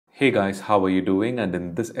Hey guys, how are you doing? And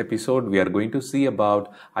in this episode, we are going to see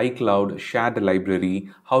about iCloud shared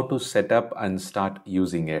library, how to set up and start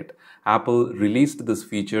using it. Apple released this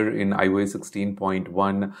feature in iOS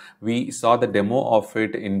 16.1. We saw the demo of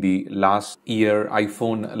it in the last year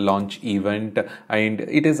iPhone launch event, and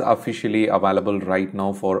it is officially available right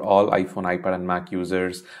now for all iPhone, iPad and Mac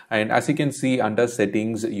users. And as you can see under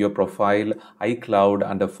settings, your profile, iCloud,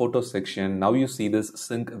 under photo section, now you see this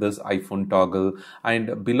sync this iPhone toggle,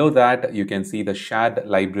 and below that you can see the shared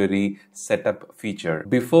library setup feature.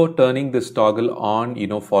 Before turning this toggle on,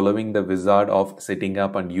 following the wizard of setting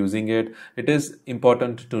up and using it is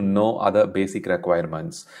important to know other basic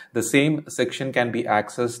requirements. The same section can be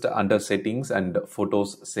accessed under settings and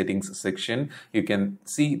photos settings section. You can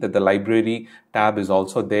see that the library tab is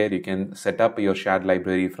also there. You can set up your shared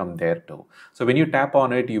library from there too. So when you tap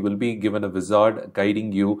on it, you will be given a wizard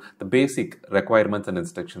guiding you the basic requirements and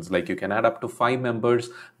instructions, like you can add up to 5 members,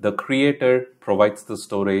 the creator provides the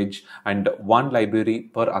storage, and 1 library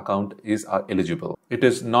per account is eligible. It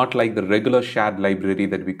is not like the regular shared library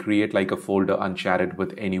that we create like a folder and share it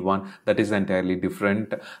with anyone. That is entirely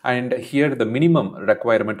different. And here the minimum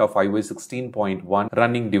requirement of iOS 16.1,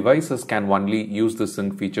 running devices can only use the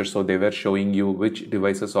sync feature. So they were showing you which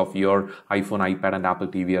devices of your iPhone, iPad and Apple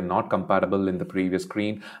TV are not compatible in the previous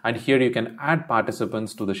screen. And here you can add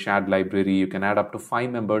participants to the shared library. You can add up to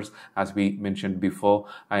 5 members as we mentioned before,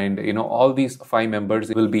 and all these 5 members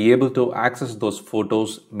will be able to access those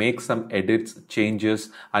photos, make some edits,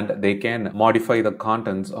 changes, and they can modify the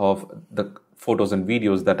contents of the photos and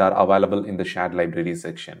videos that are available in the shared library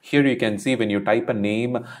section. Here you can see when you type a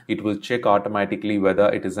name, it will check automatically whether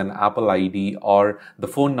it is an Apple ID or the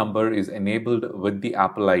phone number is enabled with the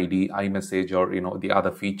Apple ID, iMessage, or the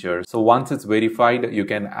other features. So once it's verified, you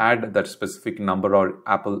can add that specific number or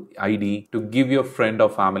Apple ID to give your friend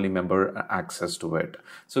or family member access to it.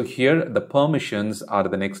 So here the permissions are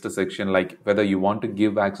the next section, like whether you want to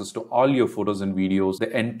give access to all your photos and videos,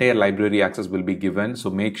 the entire library access will be given.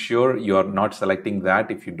 So make sure you are not selecting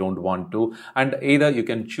that if you don't want to, and either you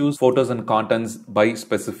can choose photos and contents by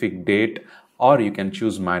specific date, or you can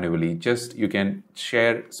choose manually. Just you can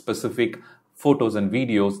share specific photos and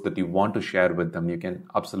videos that you want to share with them. You can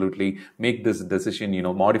absolutely make this decision,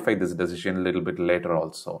 modify this decision a little bit later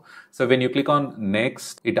also. So when you click on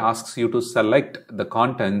next, it asks you to select the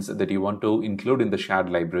contents that you want to include in the shared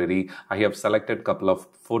library. I have selected a couple of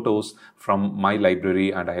photos from my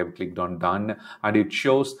library and I have clicked on done, and it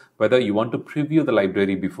shows whether you want to preview the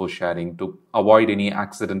library before sharing to avoid any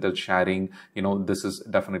accidental sharing. This is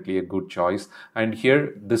definitely a good choice. And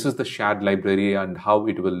here, this is the shared library and how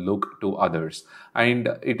it will look to others. And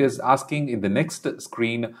it is asking in the next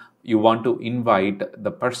screen, you want to invite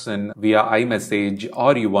the person via iMessage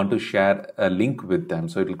or you want to share a link with them.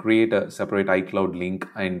 So it will create a separate iCloud link,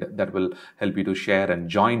 and that will help you to share and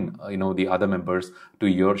join the other members to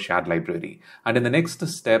your shared library. And in the next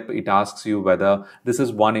step, it asks you whether this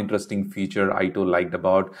is one interesting feature I too liked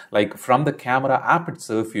about, like from the camera app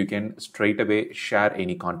itself, you can straight away share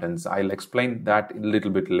any contents. I'll explain that a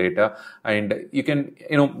little bit later, and you can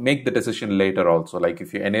make the decision later also. Like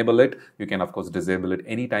if you enable it, you can of course disable it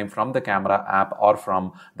anytime from the camera app or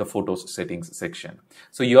from the photos settings section.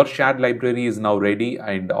 So your shared library is now ready,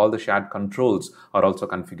 and all the shared controls are also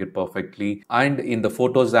configured perfectly. And in the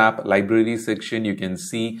photos app library section, you can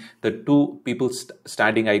see the 2 people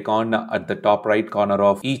standing icon at the top right corner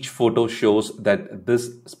of each photo shows that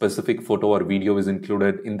this specific photo or video is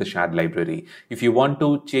included in the shared library. If you want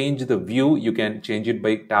to change the view, you can change it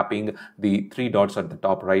by tapping the 3 dots at the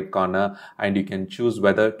top right corner, and you can choose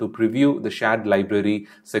whether to preview the shared library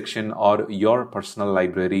section or your personal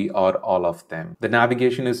library or all of them. The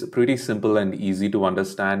navigation is pretty simple and easy to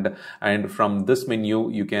understand, and from this menu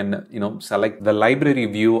you can select the library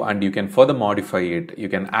view and you can further modify it. You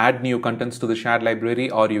can add new contents to the shared library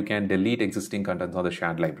or you can delete existing contents on the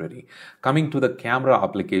shared library. Coming to the camera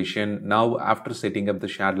application, now after setting up the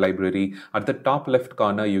shared library, at the top left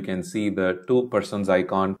corner you can see the 2 persons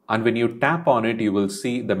icon, and when you tap on it you will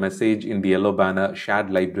see the message in the yellow banner, shared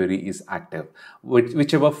library is active.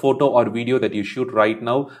 Whichever photo or video that you shoot right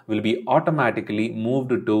now will be automatically moved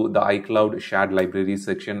to the iCloud shared library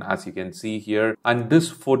section, as you can see here, and this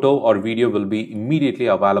photo or video will be immediately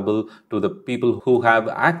available to the people who have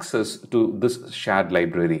access to this shared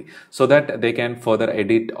library, so that they can further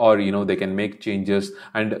edit or they can make changes,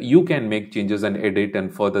 and you can make changes and edit,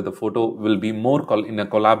 and further the photo will be more in a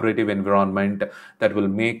collaborative environment that will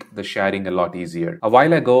make the sharing a lot easier. A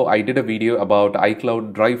while ago I did a video about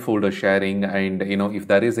iCloud Drive folder sharing, and if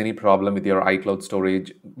there there is any problem with your iCloud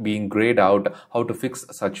storage being grayed out, how to fix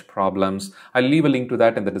such problems. I'll leave a link to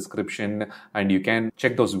that in the description, and you can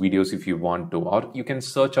check those videos if you want to, or you can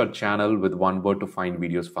search our channel with one word to find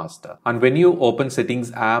videos faster. And when you open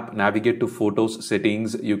Settings app, navigate to Photos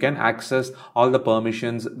settings, you can access all the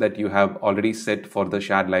permissions that you have already set for the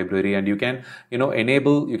shared library, and you can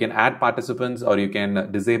enable, you can add participants, or you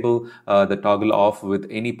can disable the toggle off with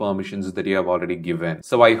any permissions that you have already given.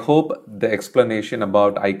 So I hope the explanation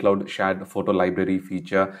about iCloud shared photo library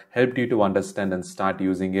feature helped you to understand and start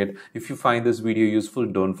using it. If you find this video useful,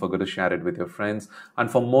 don't forget to share it with your friends.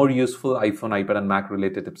 And for more useful iPhone, iPad and Mac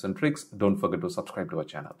related tips and tricks, don't forget to subscribe to our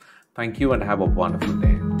channel. Thank you and have a wonderful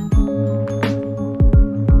day.